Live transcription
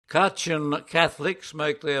Kachin Catholics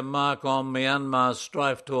make their mark on Myanmar's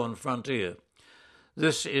strife-torn frontier.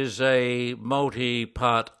 This is a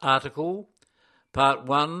multi-part article. Part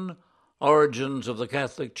 1, Origins of the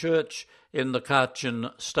Catholic Church in the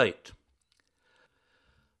Kachin State.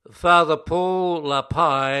 Father Paul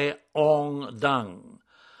Lapai Ong Dung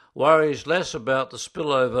worries less about the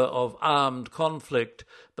spillover of armed conflict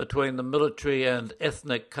between the military and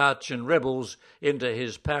ethnic Kachin rebels into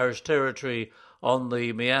his parish territory on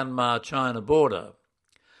the Myanmar-China border.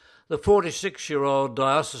 The 46-year-old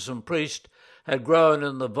diocesan priest had grown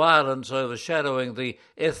in the violence overshadowing the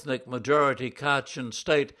ethnic majority Kachin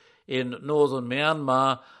state in northern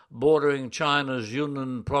Myanmar, bordering China's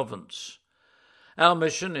Yunnan province. Our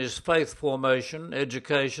mission is faith formation,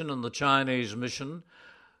 education, and the Chinese mission,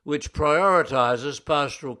 which prioritises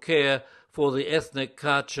pastoral care for the ethnic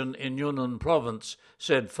Kachin in Yunnan province,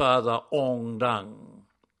 said Father Ong Dung.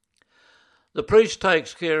 The priest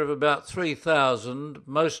takes care of about 3,000,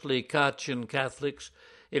 mostly Kachin Catholics,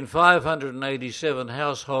 in 587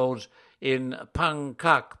 households in Phang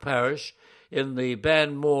Kak parish in the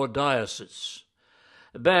Ban More diocese.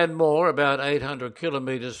 Ban More, about 800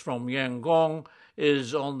 kilometres from Yangon,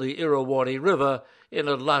 is on the Irrawaddy River in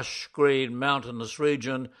a lush green mountainous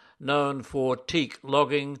region known for teak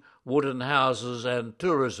logging, wooden houses and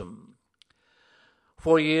tourism.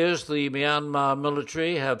 For years, the Myanmar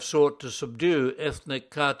military have sought to subdue ethnic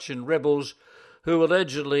Kachin rebels who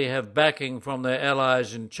allegedly have backing from their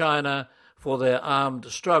allies in China for their armed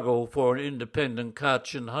struggle for an independent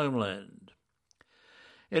Kachin homeland.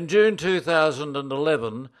 In June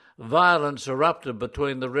 2011, violence erupted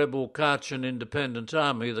between the rebel Kachin Independence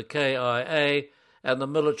Army, the KIA, and the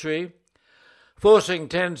military, forcing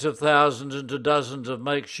tens of thousands into dozens of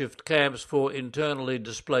makeshift camps for internally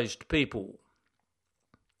displaced people.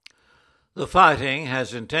 The fighting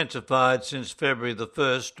has intensified since February the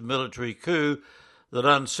 1st military coup that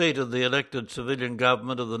unseated the elected civilian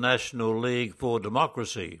government of the National League for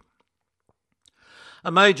Democracy.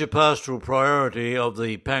 A major pastoral priority of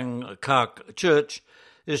the Phang Kak Church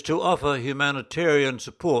is to offer humanitarian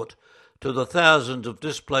support to the thousands of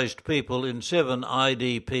displaced people in 7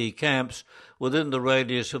 IDP camps within the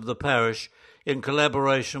radius of the parish in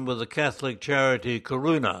collaboration with the Catholic charity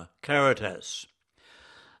Karuna, Caritas.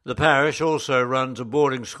 The parish also runs a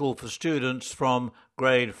boarding school for students from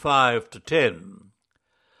grade 5 to 10.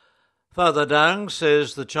 Father Dung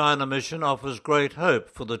says the China mission offers great hope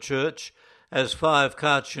for the church, as 5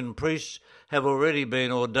 Kachin priests have already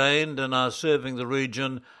been ordained and are serving the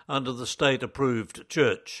region under the state-approved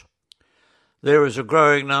church. There is a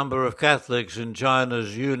growing number of Catholics in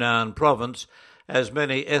China's Yunnan province, as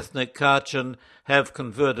many ethnic Kachin have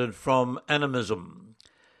converted from animism.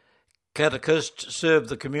 Catechists serve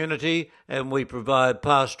the community and we provide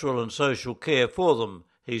pastoral and social care for them,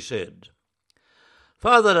 he said.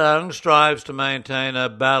 Father Dung strives to maintain a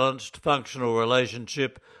balanced, functional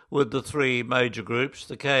relationship with the 3 major groups,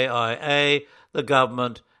 the KIA, the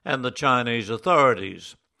government and the Chinese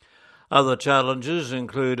authorities. Other challenges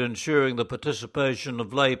include ensuring the participation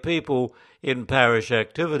of lay people in parish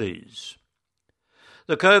activities.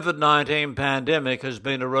 The COVID-19 pandemic has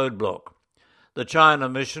been a roadblock. The China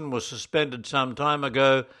mission was suspended some time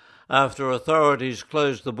ago after authorities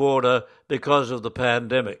closed the border because of the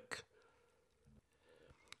pandemic.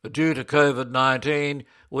 Due to COVID-19,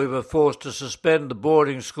 we were forced to suspend the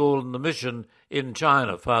boarding school and the mission in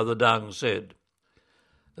China, Father Dung said.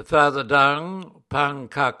 Father Dung, Phang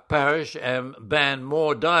Kak Parish and Ban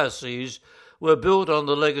More Diocese were built on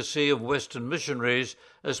the legacy of Western missionaries,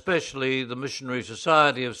 especially the Missionary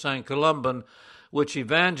Society of St. Columban, which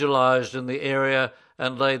evangelized in the area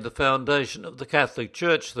and laid the foundation of the Catholic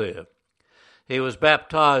Church there. He was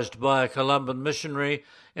baptized by a Columban missionary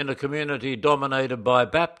in a community dominated by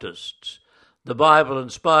Baptists. The Bible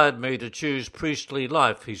inspired me to choose priestly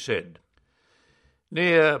life, he said.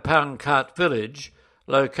 Near Phang Kak village,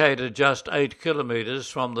 located just 8 kilometres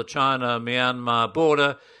from the China-Myanmar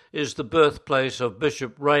border, is the birthplace of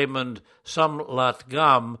Bishop Raymond Sumlat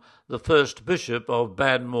Gam, the first bishop of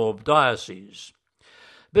Ban More Diocese.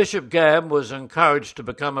 Bishop Gam was encouraged to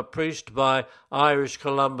become a priest by Irish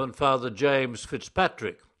Columban Father James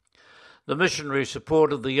Fitzpatrick. The missionary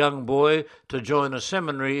supported the young boy to join a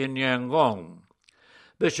seminary in Yangon.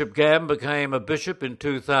 Bishop Gam became a bishop in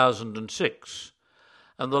 2006,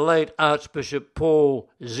 and the late Archbishop Paul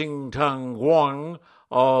Xingtung Wang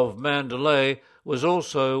of Mandalay was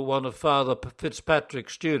also one of Father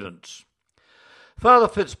Fitzpatrick's students. Father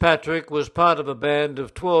Fitzpatrick was part of a band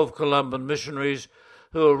of 12 Columban missionaries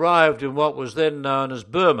who arrived in what was then known as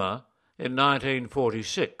Burma in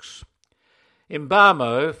 1946. In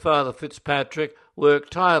Bamo, Father Fitzpatrick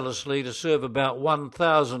worked tirelessly to serve about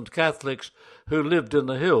 1,000 Catholics who lived in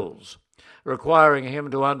the hills, requiring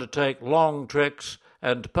him to undertake long treks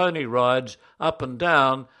and pony rides up and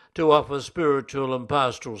down to offer spiritual and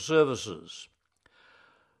pastoral services.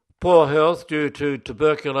 Poor health due to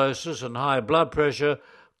tuberculosis and high blood pressure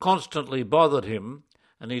constantly bothered him,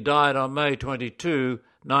 and he died on May 22,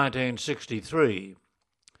 1963.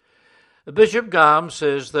 Bishop Garm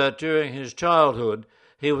says that during his childhood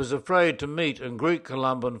he was afraid to meet and greet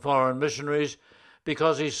Columban foreign missionaries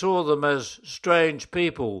because he saw them as strange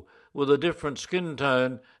people with a different skin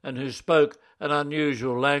tone and who spoke an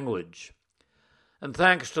unusual language. And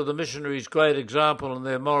thanks to the missionaries' great example and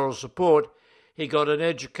their moral support, he got an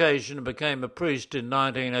education and became a priest in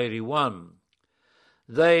 1981.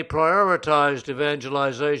 They prioritised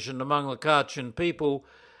evangelisation among the Kachin people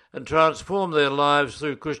and transformed their lives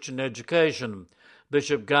through Christian education,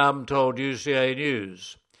 Bishop Garm told UCA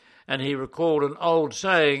News. And he recalled an old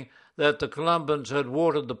saying that the Columbans had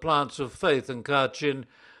watered the plants of faith in Kachin,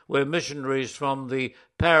 where missionaries from the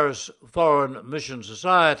Paris Foreign Mission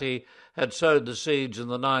Society had sowed the seeds in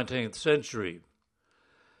the 19th century.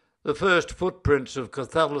 The first footprints of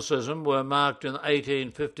Catholicism were marked in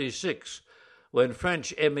 1856, when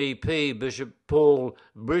French MEP Bishop Paul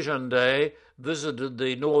Brigendet visited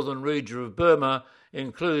the northern region of Burma,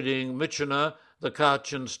 including Myitkyina, the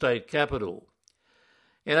Kachin state capital.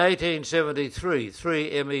 In 1873,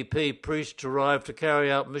 3 MEP priests arrived to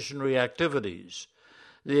carry out missionary activities.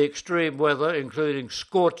 The extreme weather, including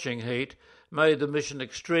scorching heat, made the mission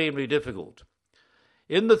extremely difficult.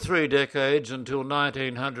 In the 3 decades until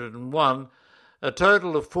 1901, a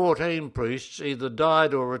total of 14 priests either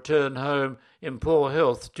died or returned home in poor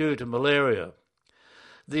health due to malaria.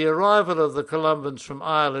 The arrival of the Columbans from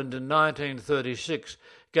Ireland in 1936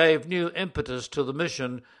 gave new impetus to the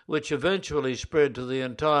mission, which eventually spread to the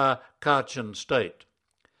entire Kachin state.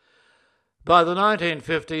 By the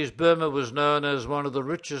 1950s, Burma was known as one of the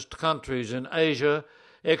richest countries in Asia,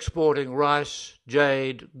 exporting rice,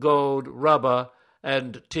 jade, gold, rubber,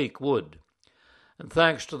 and teak wood. And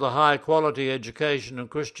thanks to the high-quality education and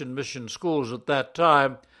Christian mission schools at that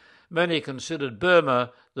time, many considered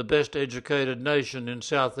Burma the best educated nation in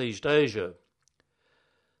Southeast Asia.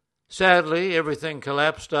 Sadly, everything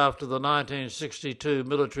collapsed after the 1962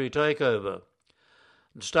 military takeover.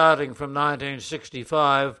 And starting from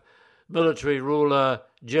 1965, military ruler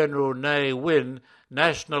General Ne Win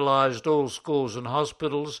nationalised all schools and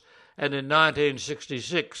hospitals, and in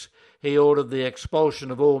 1966 he ordered the expulsion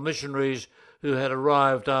of all missionaries who had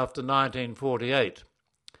arrived after 1948.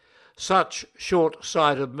 Such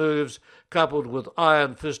short-sighted moves, coupled with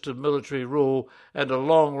iron-fisted military rule and a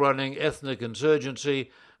long-running ethnic insurgency,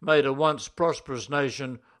 made a once prosperous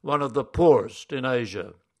nation one of the poorest in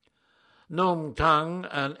Asia. Nung Tung,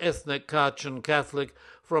 an ethnic Kachin Catholic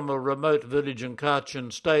from a remote village in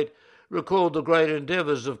Kachin state, recalled the great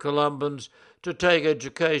endeavours of Columbans to take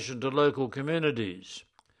education to local communities.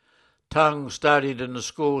 Tung studied in a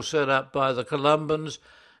school set up by the Columbans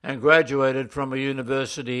and graduated from a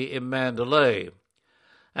university in Mandalay.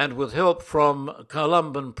 And with help from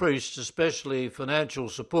Columban priests, especially financial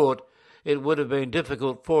support, it would have been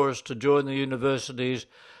difficult for us to join the universities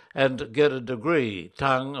and get a degree,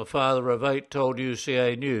 Tung, a father of 8, told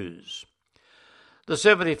UCA News. The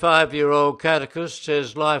 75-year-old catechist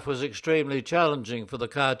says life was extremely challenging for the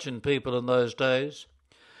Kachin people in those days.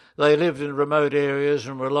 They lived in remote areas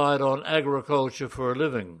and relied on agriculture for a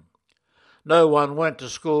living. No one went to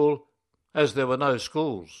school, as there were no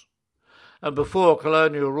schools. And before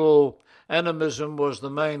colonial rule, animism was the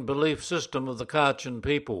main belief system of the Kachin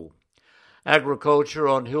people. Agriculture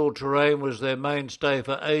on hill terrain was their mainstay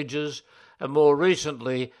for ages, and more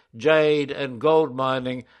recently, jade and gold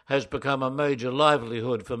mining has become a major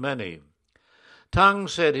livelihood for many. Tung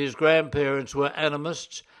said his grandparents were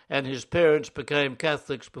animists and his parents became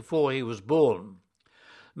Catholics before he was born.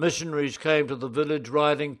 Missionaries came to the village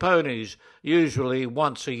riding ponies, usually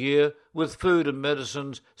once a year, with food and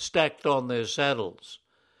medicines stacked on their saddles.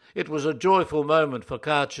 It was a joyful moment for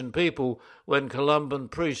Kachin people when Columban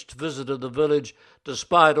priests visited the village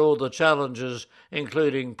despite all the challenges,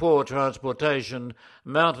 including poor transportation,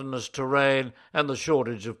 mountainous terrain, and the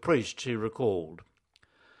shortage of priests, he recalled.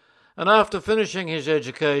 And after finishing his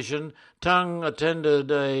education, Tung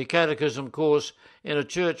attended a catechism course in a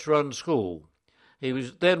church-run school. He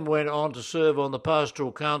then went on to serve on the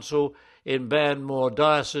pastoral council in Banmore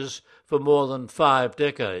Diocese for more than 5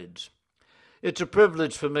 decades. It's a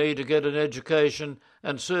privilege for me to get an education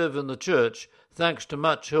and serve in the church, thanks to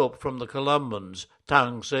much help from the Columbans,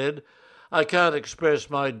 Tung said. I can't express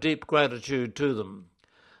my deep gratitude to them.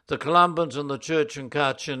 The Columbans and the church in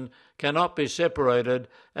Kachin cannot be separated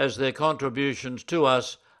as their contributions to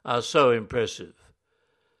us are so impressive.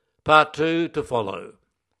 Part 2 to follow.